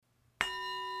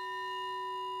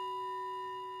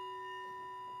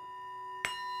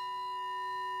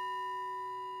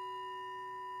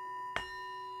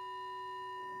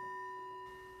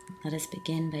Let us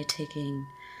begin by taking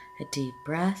a deep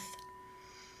breath,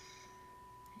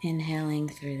 inhaling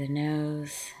through the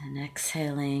nose and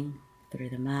exhaling through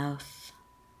the mouth.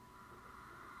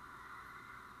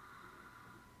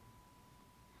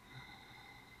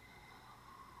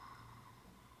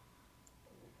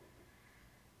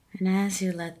 And as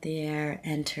you let the air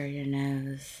enter your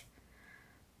nose,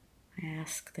 I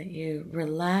ask that you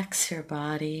relax your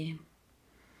body,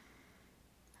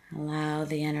 allow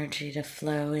the energy to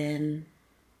flow in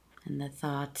and the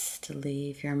thoughts to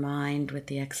leave your mind with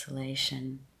the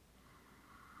exhalation.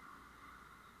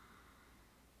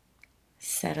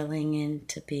 Settling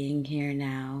into being here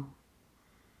now.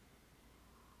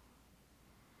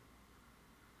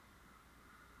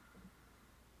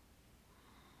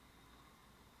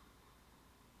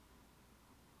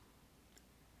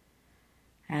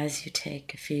 As you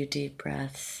take a few deep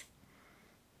breaths,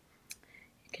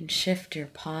 you can shift your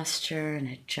posture and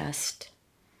adjust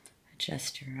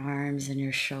your arms and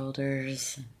your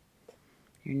shoulders, and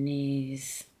your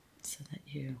knees, so that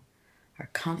you are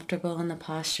comfortable in the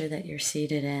posture that you're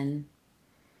seated in.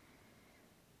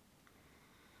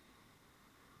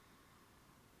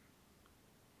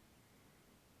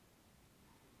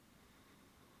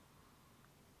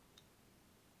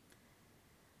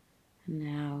 And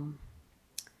now,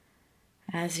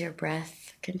 as your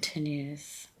breath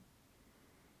continues,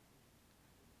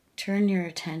 turn your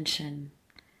attention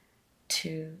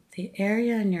to the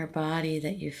area in your body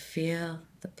that you feel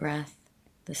the breath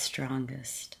the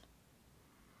strongest.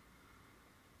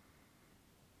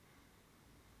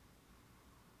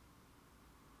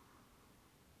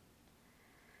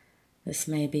 This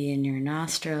may be in your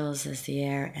nostrils as the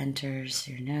air enters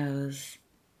your nose.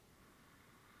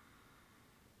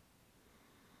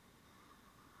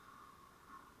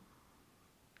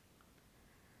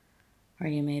 Or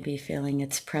you may be feeling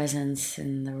its presence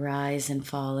in the rise and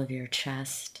fall of your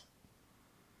chest.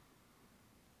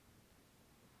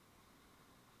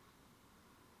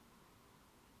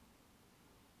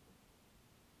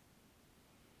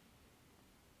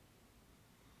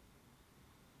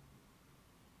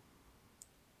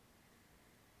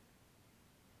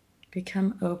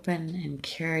 Become open and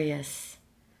curious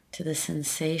to the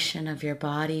sensation of your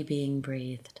body being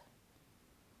breathed.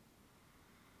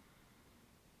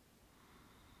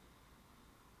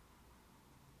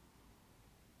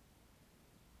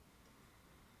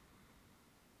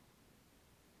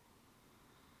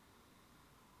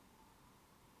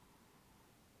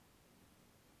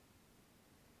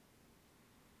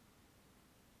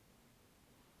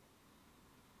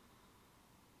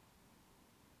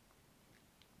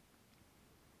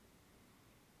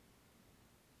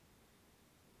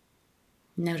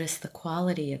 Notice the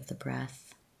quality of the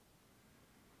breath.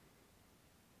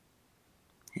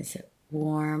 Is it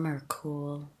warm or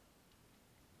cool?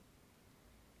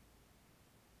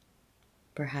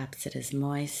 Perhaps it is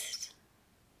moist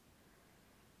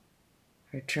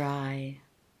or dry,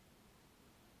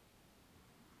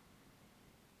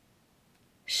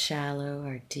 shallow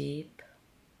or deep.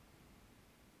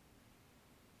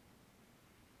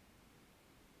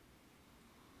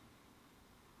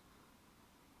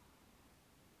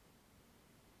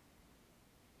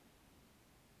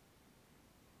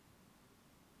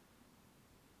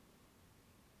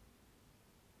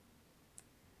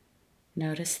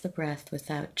 Notice the breath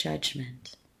without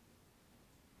judgment.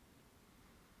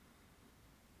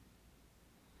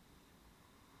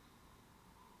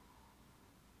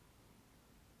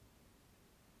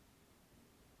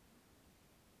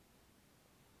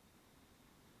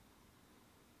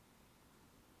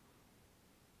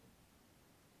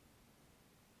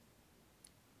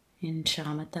 In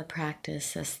shamatha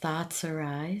practice, as thoughts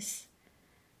arise,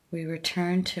 we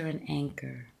return to an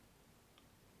anchor.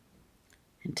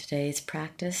 In today's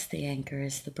practice, the anchor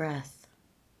is the breath.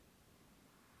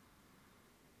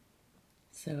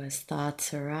 So as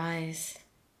thoughts arise,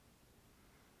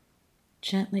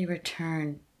 gently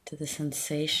return to the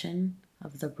sensation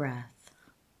of the breath.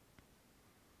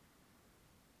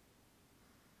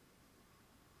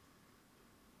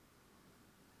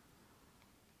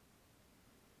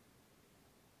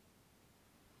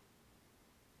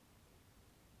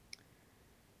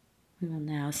 We will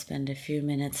now spend a few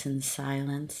minutes in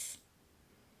silence,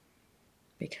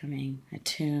 becoming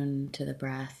attuned to the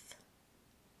breath.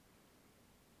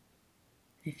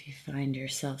 If you find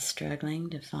yourself struggling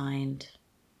to find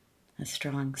a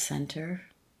strong center,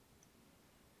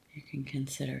 you can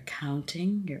consider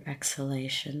counting your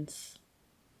exhalations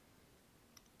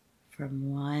from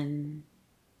 1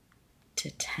 to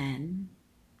 10,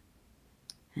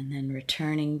 and then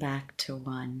returning back to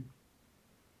 1.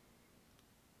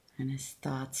 And as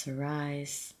thoughts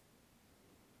arise,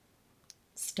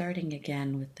 starting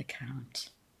again with the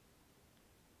count.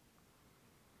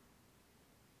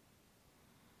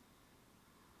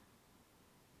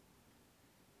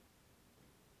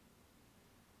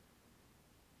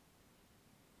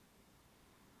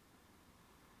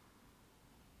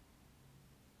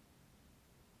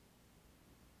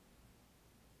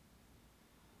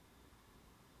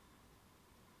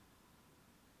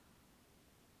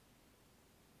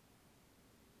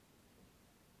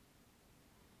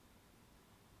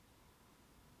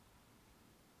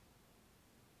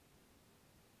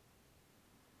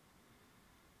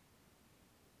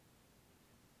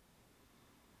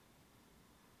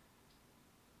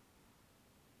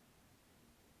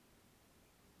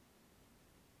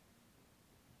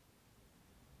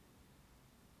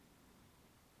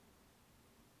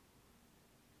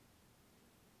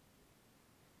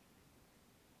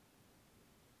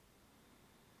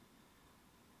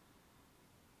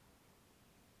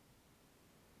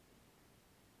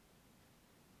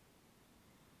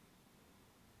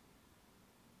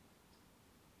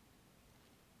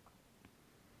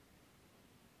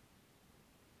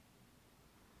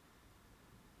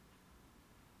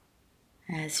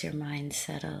 As your mind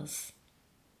settles,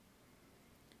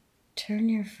 turn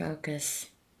your focus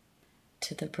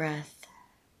to the breath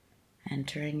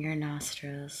entering your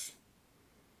nostrils.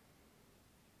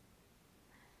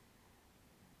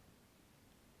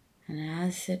 And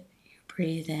as you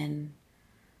breathe in,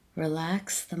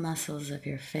 relax the muscles of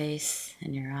your face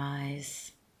and your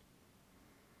eyes.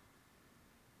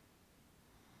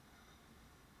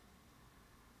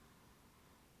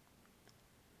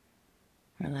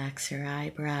 Relax your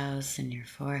eyebrows and your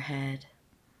forehead.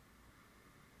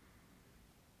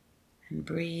 And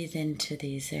breathe into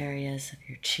these areas of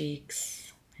your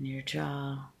cheeks and your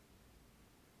jaw.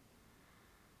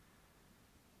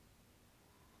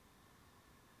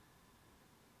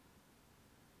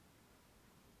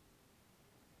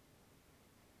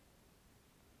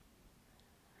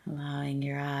 Allowing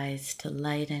your eyes to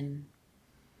lighten.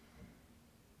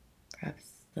 Perhaps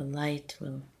the light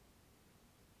will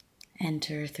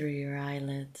enter through your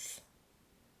eyelids.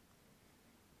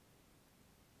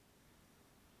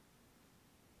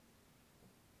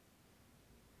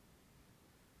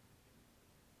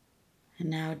 And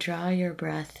now draw your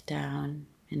breath down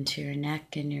into your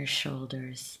neck and your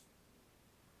shoulders.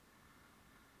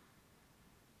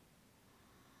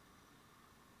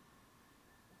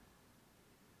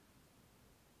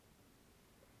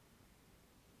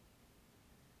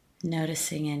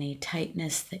 Noticing any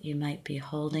tightness that you might be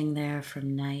holding there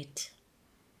from night.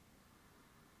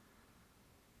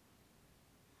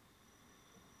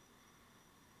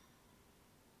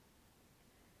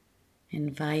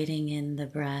 Inviting in the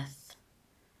breath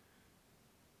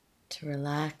to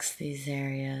relax these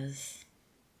areas,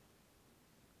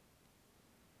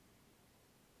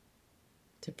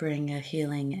 to bring a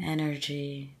healing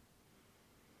energy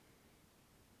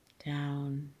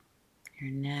down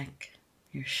your neck,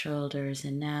 your shoulders,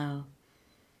 and now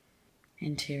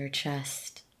into your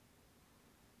chest.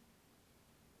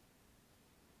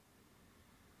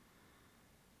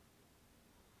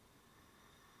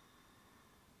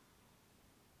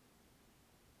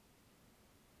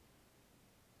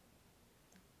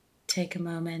 Take a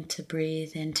moment to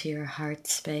breathe into your heart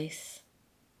space.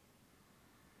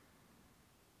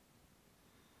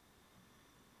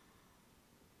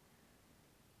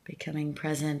 Becoming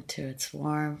present to its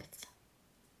warmth.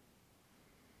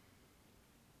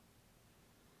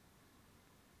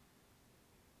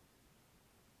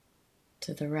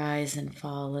 To the rise and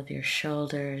fall of your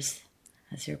shoulders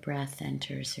as your breath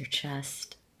enters your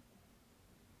chest.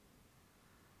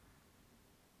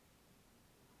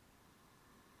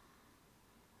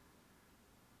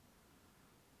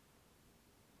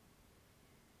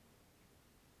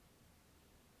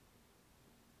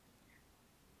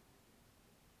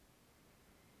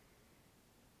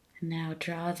 And now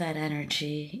draw that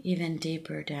energy even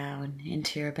deeper down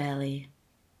into your belly.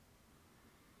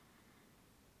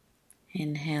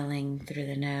 Inhaling through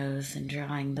the nose and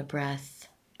drawing the breath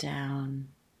down.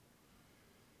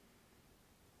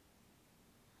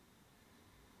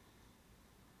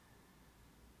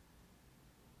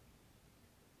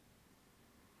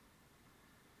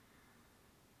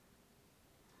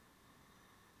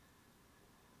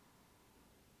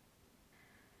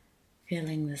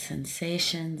 Feeling the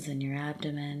sensations in your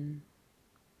abdomen.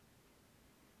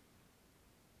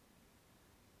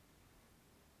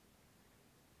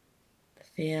 The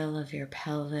feel of your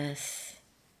pelvis,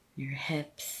 your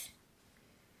hips,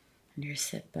 and your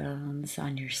sit bones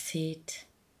on your seat.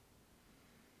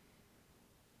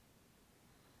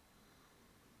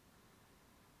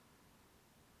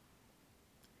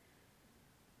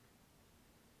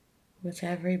 With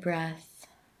every breath,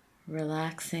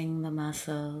 relaxing the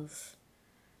muscles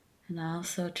and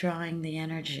also drawing the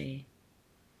energy,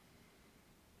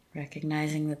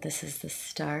 recognizing that this is the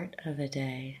start of a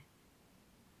day.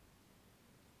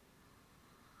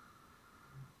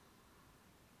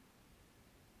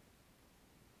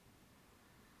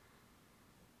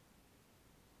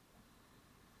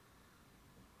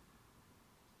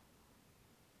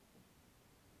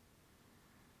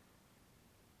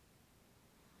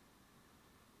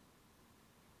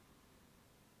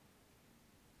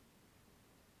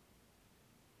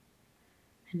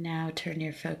 And now turn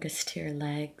your focus to your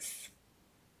legs,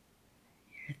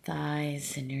 your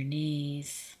thighs and your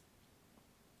knees,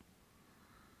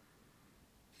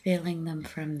 feeling them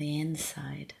from the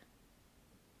inside,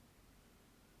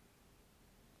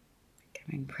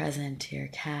 becoming present to your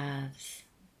calves,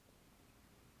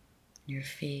 your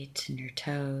feet and your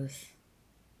toes.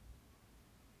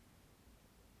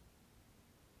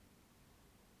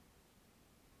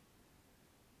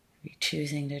 Maybe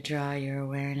choosing to draw your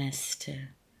awareness to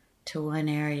one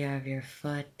area of your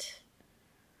foot,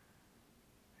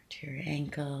 or to your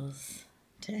ankles,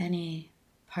 to any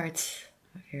parts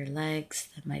of your legs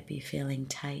that might be feeling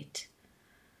tight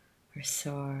or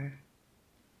sore,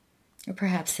 or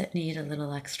perhaps that need a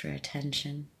little extra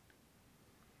attention.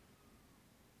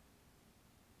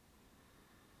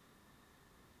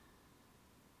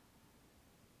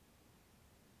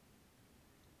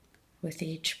 With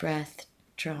each breath,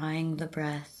 drawing the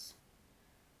breath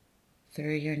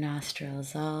through your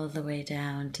nostrils all the way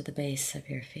down to the base of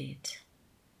your feet.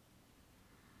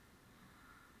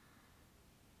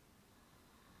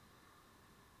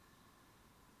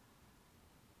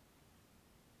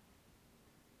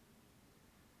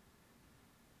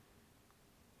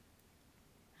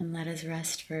 And let us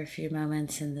rest for a few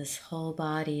moments in this whole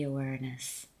body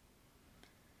awareness.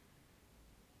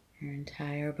 Your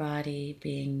entire body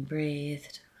being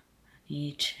breathed on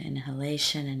each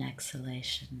inhalation and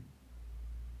exhalation.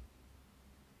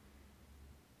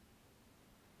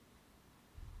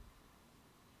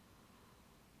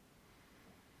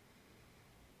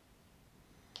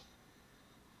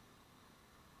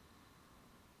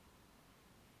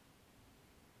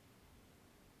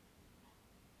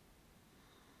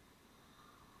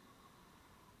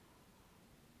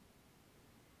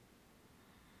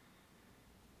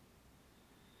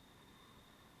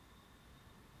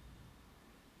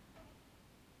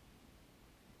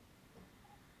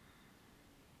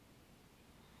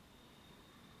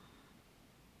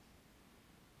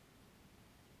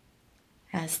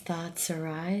 As thoughts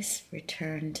arise,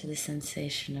 return to the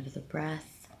sensation of the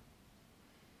breath.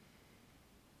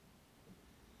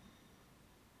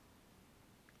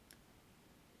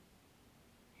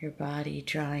 Your body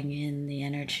drawing in the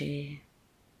energy.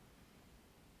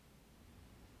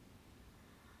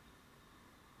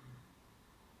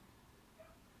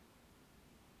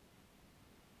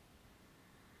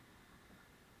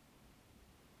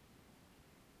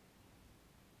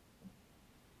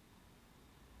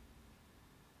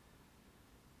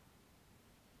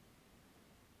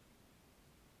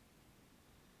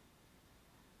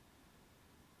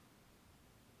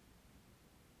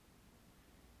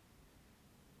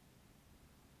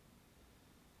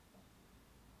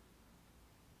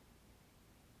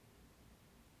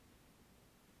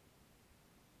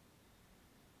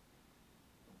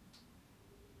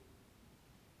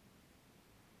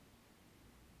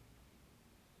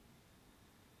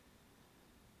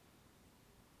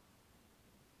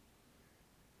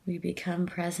 We become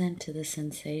present to the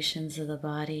sensations of the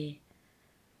body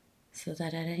so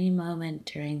that at any moment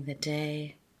during the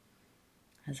day,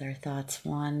 as our thoughts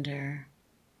wander,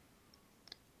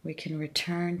 we can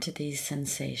return to these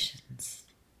sensations.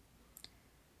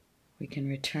 We can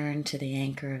return to the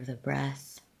anchor of the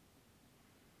breath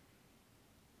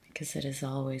because it is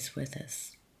always with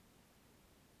us.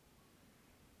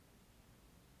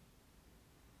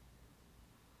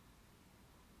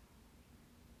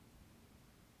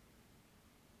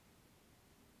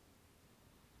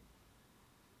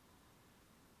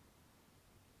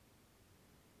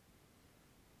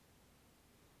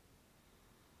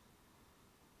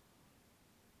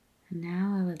 And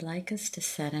now I would like us to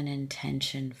set an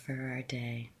intention for our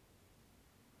day.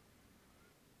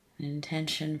 An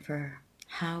intention for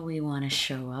how we want to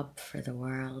show up for the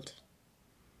world,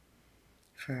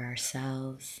 for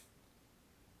ourselves.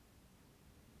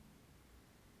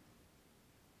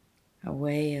 A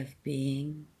way of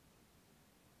being.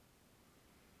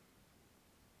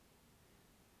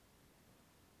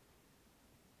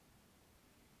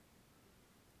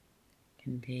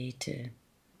 Can be to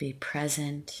be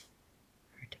present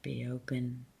or to be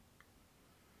open,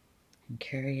 and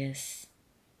curious,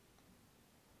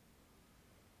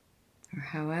 or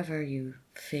however you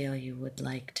feel you would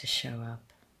like to show up.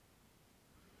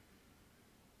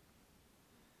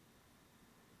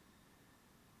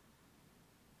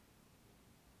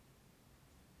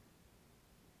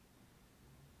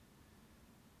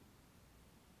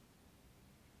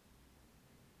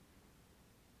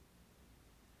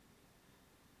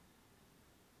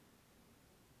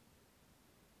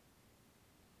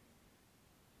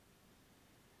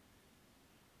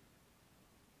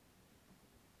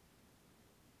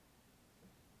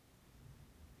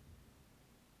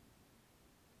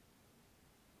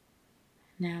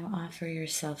 Now offer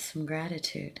yourself some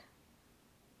gratitude,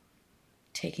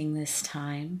 taking this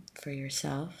time for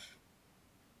yourself,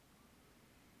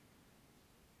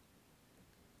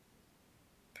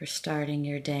 for starting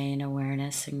your day in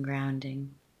awareness and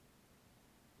grounding.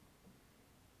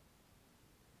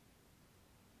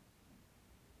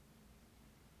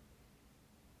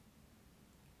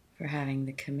 For having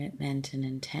the commitment and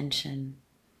intention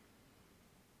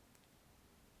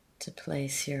to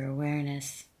place your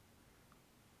awareness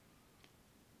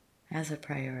as a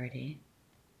priority.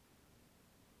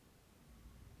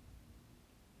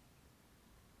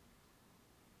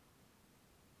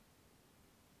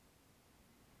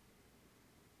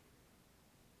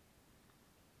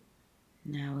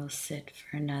 Now we'll sit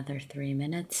for another 3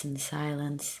 minutes in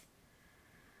silence.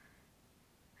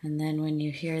 And then when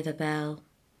you hear the bell,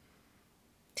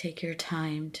 take your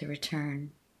time to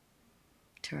return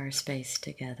to our space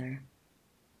together.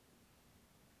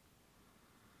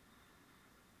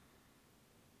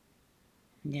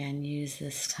 Again, use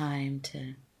this time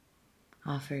to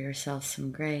offer yourself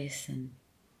some grace and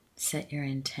set your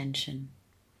intention.